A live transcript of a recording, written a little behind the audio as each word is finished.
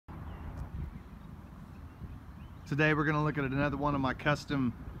Today we're going to look at another one of my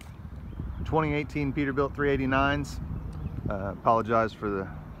custom 2018 Peterbilt 389s. Apologize for the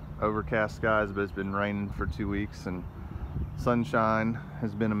overcast skies, but it's been raining for 2 weeks and sunshine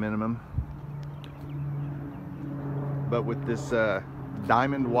has been a minimum. But with this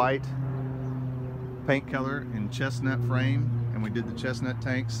diamond white paint color and chestnut frame, and we did the chestnut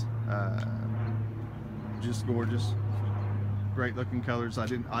tanks, just gorgeous, great looking colors. I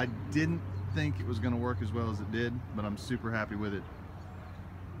didn't think it was going to work as well as it did, but I'm super happy with it.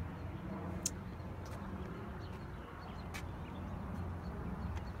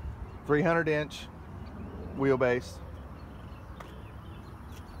 .300-inch wheelbase,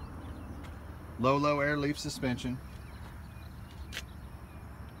 low air leaf suspension,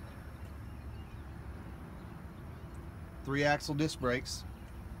 three-axle disc brakes,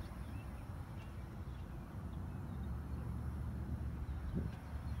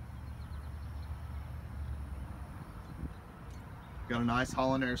 got a nice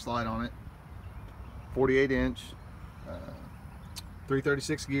Holland air slide on it, 48-inch,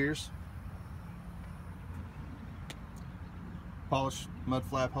 336 gears, polished mud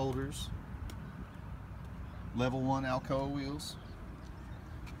flap holders, level 1 Alcoa wheels.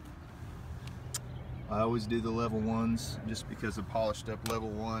 I always do the level 1s just because a polished up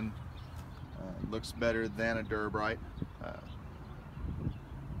level 1 looks better than a Durabrite.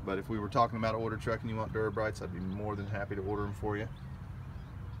 But if we were talking about an order truck and you want Durabrites, I'd be more than happy to order them for you.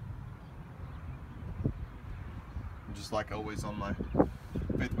 Just like always on my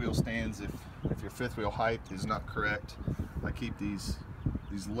fifth wheel stands, if your fifth wheel height is not correct, I keep these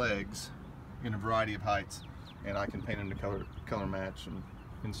legs in a variety of heights, and I can paint them to color match and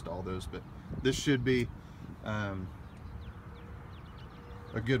install those. But this should be a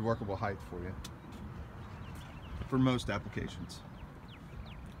good workable height for you for most applications.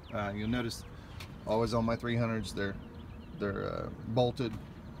 You'll notice always on my 300s they're bolted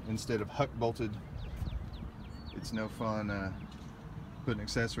instead of huck bolted. It's no fun putting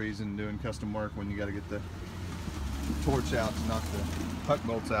accessories and doing custom work when you got to get the torch out to knock the huck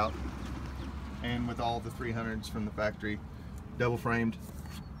bolts out. And with all the 300s from the factory, double framed,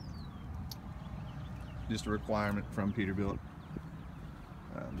 just a requirement from Peterbilt.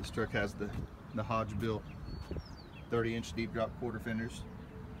 This truck has the Hodge built 30-inch deep drop quarter fenders.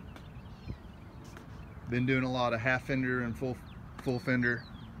 Been doing a lot of half fender and full fender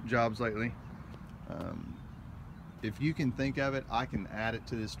jobs lately. If you can think of it, I can add it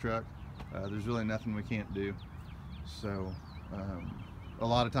to this truck. There's really nothing we can't do. So a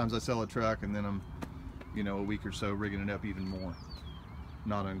lot of times I sell a truck and then I'm, a week or so rigging it up even more.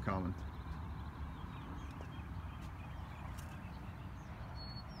 Not uncommon.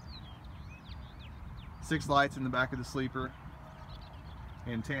 Six lights in the back of the sleeper.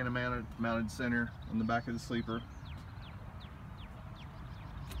 Antenna mounted center on the back of the sleeper.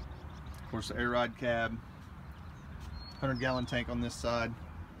 Of course, the air ride cab. 100-gallon tank on this side.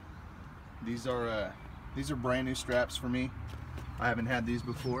 These are brand new straps for me. I haven't had these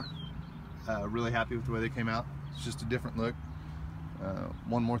before. Really happy with the way they came out. It's just a different look.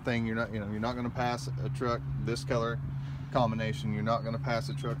 One more thing, you're not going to pass a truck this color combination. You're not going to pass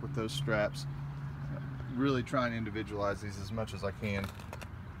a truck with those straps. Really try and individualize these as much as I can.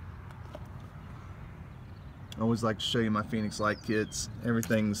 I always like to show you my Phoenix light kits.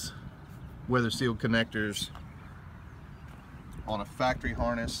 Everything's weather sealed connectors on a factory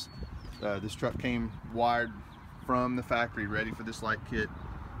harness. This truck came wired from the factory, ready for this light kit.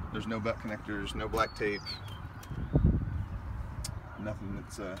 There's no butt connectors, no black tape, nothing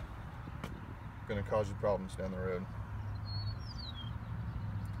that's going to cause you problems down the road.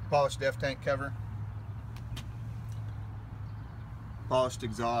 Polished F tank cover, polished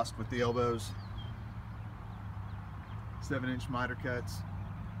exhaust with the elbows, 7-inch miter cuts.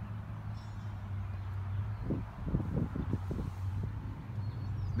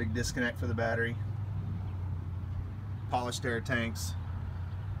 Big disconnect for the battery, polished air tanks,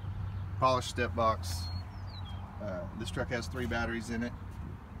 polished step box. This truck has 3 batteries in it.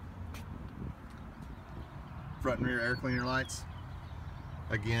 Front and rear air cleaner lights.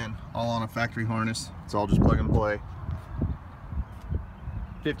 Again, all on a factory harness. It's all just plug and play.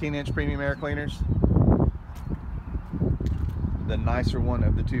 15-inch premium air cleaners. The nicer one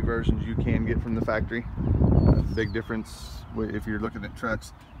of the 2 versions you can get from the factory. Big difference. If you're looking at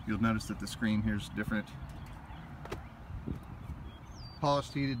trucks, you'll notice that the screen here is different.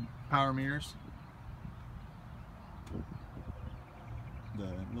 Polished heated power mirrors. The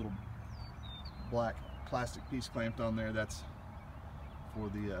little black plastic piece clamped on there, that's for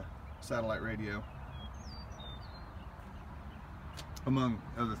the satellite radio, among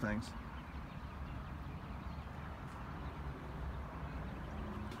other things.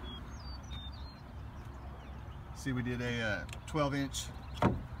 See, we did a 12-inch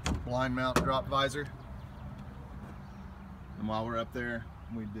blind mount drop visor, and while we're up there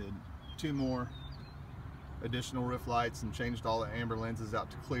we did 2 more additional roof lights and changed all the amber lenses out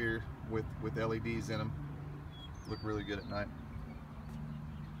to clear with LEDs in them. Look really good at night.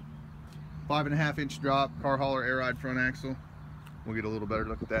 5.5-inch drop, car hauler air ride front axle. We'll get a little better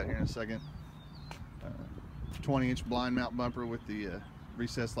look at that here in a second. 20-inch blind mount bumper with the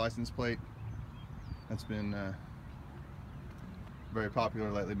recessed license plate. That's been very popular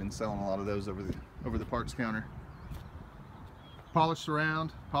lately. Been selling a lot of those over the parts counter. Polished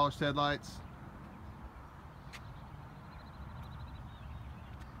surround, polished headlights.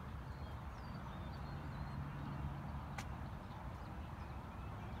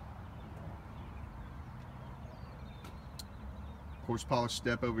 Of course, polished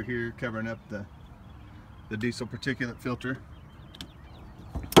step over here covering up the diesel particulate filter.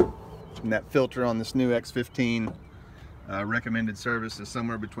 And that filter on this new X15 recommended service is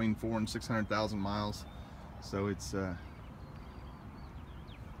somewhere between 400,000 and 600,000 miles. So it's a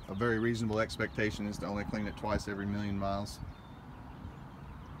very reasonable expectation is to only clean it twice every 1,000,000 miles.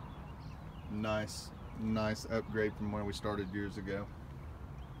 Nice upgrade from where we started years ago.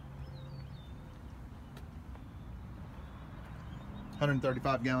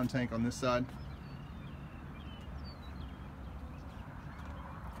 $135-gallon tank on this side.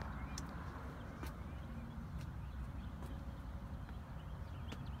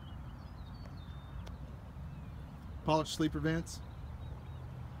 Polished sleeper vents.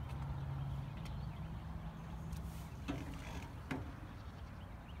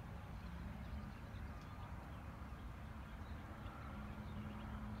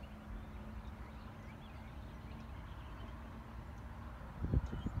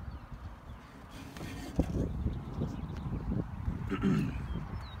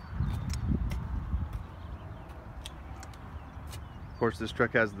 Of course, this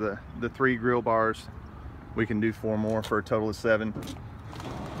truck has the 3 grill bars. We can do 4 more for a total of 7.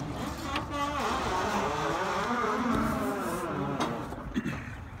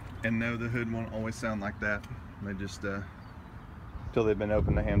 And no, the hood won't always sound like that. They just, till they've been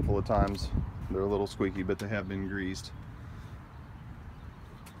opened a handful of times, they're a little squeaky, but they have been greased.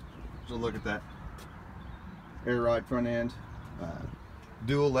 So look at that. Air ride front end.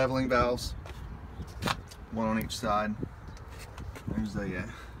 Dual leveling valves. 1 on each side. There's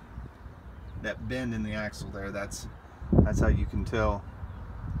that bend in the axle there. That's how you can tell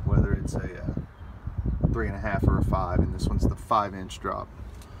whether it's a 3.5 or a 5, and this one's the 5-inch drop.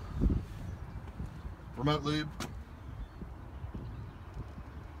 Remote lube.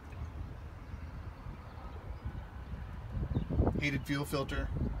 Heated fuel filter.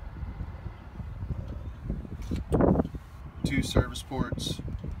 2 service ports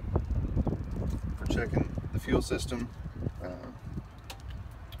for checking the fuel system.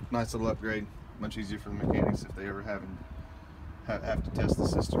 Nice little upgrade, much easier for the mechanics if they ever have to test the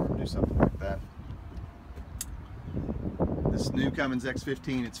system or do something like that. This new Cummins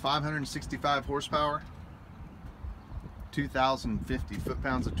X15, it's 565 horsepower, 2,050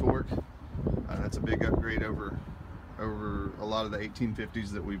 foot-pounds of torque. That's a big upgrade over a lot of the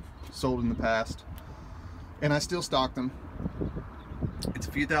 1850s that we've sold in the past, and I still stock them. It's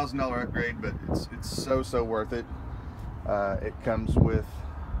a few $1,000 upgrade, but it's so worth it. It comes with,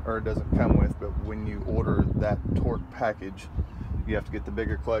 or it doesn't come with, but when you order that torque package, you have to get the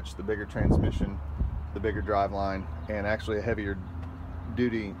bigger clutch, the bigger transmission, the bigger driveline, and actually a heavier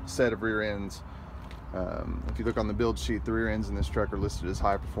duty set of rear ends. If you look on the build sheet, the rear ends in this truck are listed as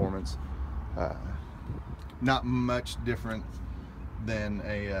high performance. Not much different than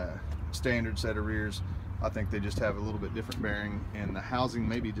a standard set of rears. I think they just have a little bit different bearing, and the housing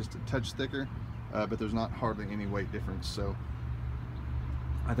may be just a touch thicker, but there's not hardly any weight difference. So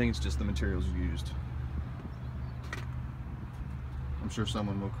I think it's just the materials used. I'm sure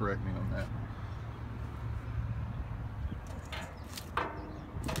someone will correct me on that.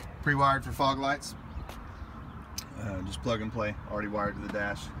 Pre-wired for fog lights. Just plug and play, already wired to the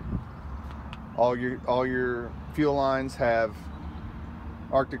dash. All your fuel lines have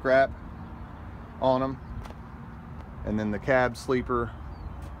Arctic wrap on them, and then the cab, sleeper,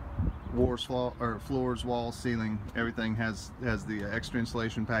 floors, walls, ceiling, everything has the extra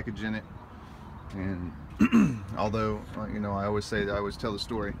insulation package in it. And although I always tell the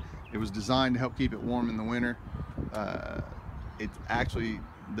story, it was designed to help keep it warm in the winter. It's actually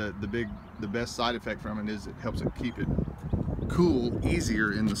the best side effect from it is it helps it keep it cool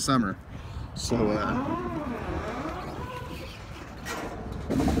easier in the summer. So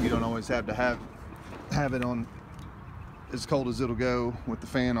you don't always have to have it on as cold as it'll go with the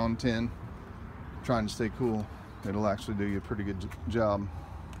fan on 10, trying to stay cool. it'll actually do you a pretty good job.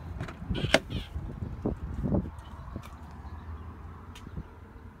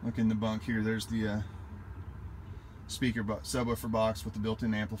 Look in the bunk here, there's the speaker subwoofer box with the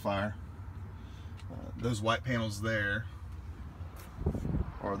built-in amplifier. Those white panels there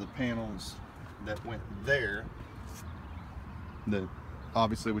are the panels that went there. That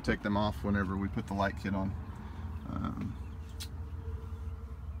obviously we take them off whenever we put the light kit on.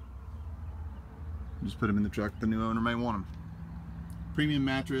 Just put them in the truck. The new owner may want them. Premium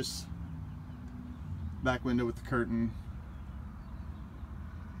mattress, back window with the curtain.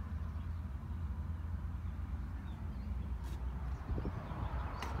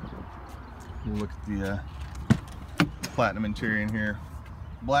 We'll look at the platinum interior in here.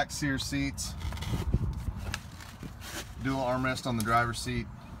 Black Sear seats, dual armrest on the driver's seat.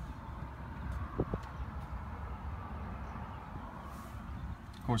 Of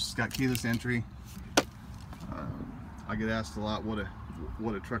course, it's got keyless entry. I get asked a lot what a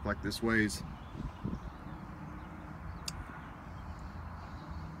truck like this weighs.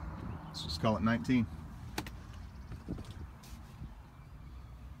 Let's just call it 19.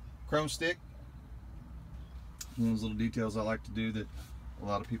 Chrome stick. One of those little details I like to do that a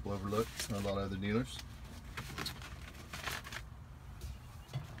lot of people overlook, or a lot of other dealers.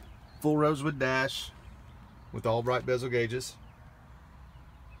 Full rosewood dash with all bright bezel gauges.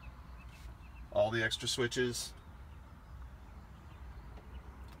 All the extra switches.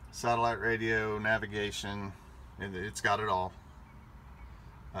 Satellite radio, navigation, it's got it all.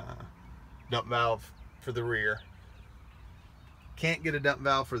 Dump valve for the rear. Can't get a dump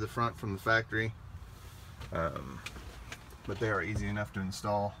valve for the front from the factory, but they are easy enough to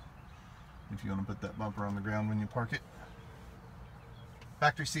install if you want to put that bumper on the ground when you park it.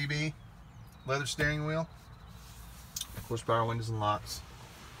 Factory CB, leather steering wheel, of course power windows and locks.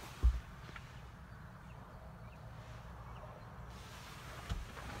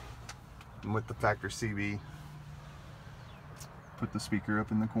 And with the factory CB, put the speaker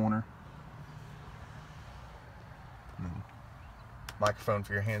up in the corner. Microphone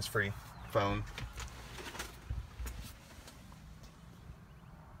for your hands-free phone.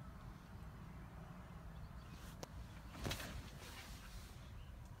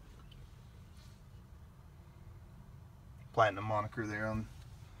 Platinum moniker there on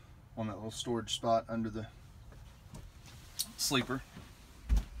that little storage spot under the sleeper,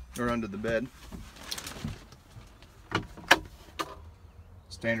 or under the bed.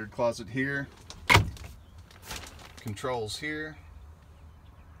 Standard closet here. Controls here.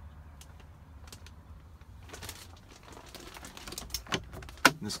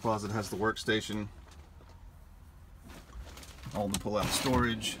 This closet has the workstation, all the pull-out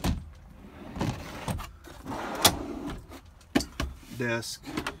storage, desk,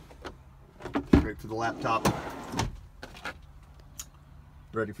 right to the laptop,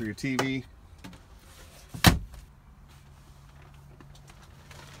 ready for your TV.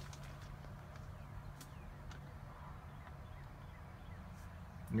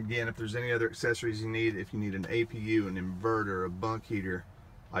 And again, if there's any other accessories you need, if you need an APU, an inverter, a bunk heater,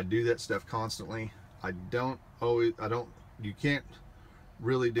 I do that stuff constantly. You can't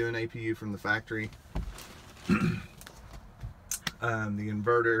really do an APU from the factory. The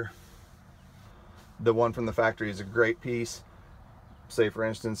inverter, the one from the factory, is a great piece. Say for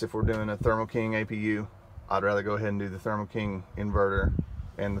instance, if we're doing a Thermo King APU, I'd rather go ahead and do the Thermo King inverter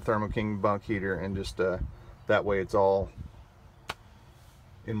and the Thermo King bunk heater, and just that way it's all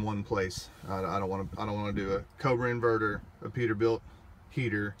in one place. I don't want to do a Cobra inverter, a Peterbilt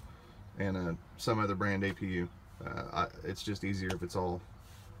heater, and some other brand APU. It's just easier if it's all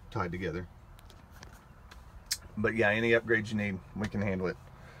tied together. But yeah, any upgrades you need, we can handle it.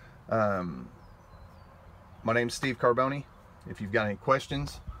 My name's Steve Carboni. If you've got any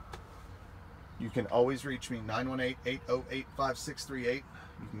questions, you can always reach me, 918-808-5638. You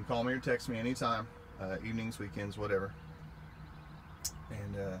can call me or text me anytime, evenings, weekends, whatever.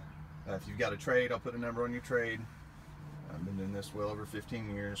 And if you've got a trade, I'll put a number on your trade. I've been doing this well over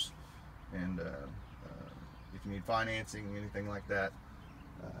 15 years. And if you need financing, anything like that,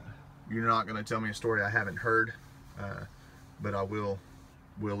 you're not going to tell me a story I haven't heard, but I will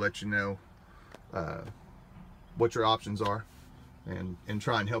let you know what your options are, and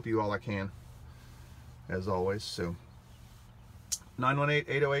try and help you all I can, as always. So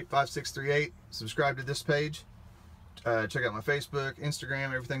 918-808-5638. Subscribe to this page. Check out my Facebook,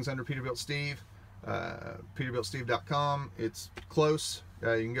 Instagram. Everything's under Peterbilt Steve. Peterbiltsteve.com. It's close. You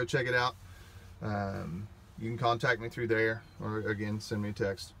can go check it out. You can contact me through there, or again, send me a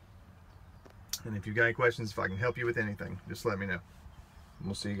text. And if you've got any questions, if I can help you with anything, just let me know. And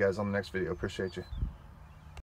we'll see you guys on the next video. Appreciate you.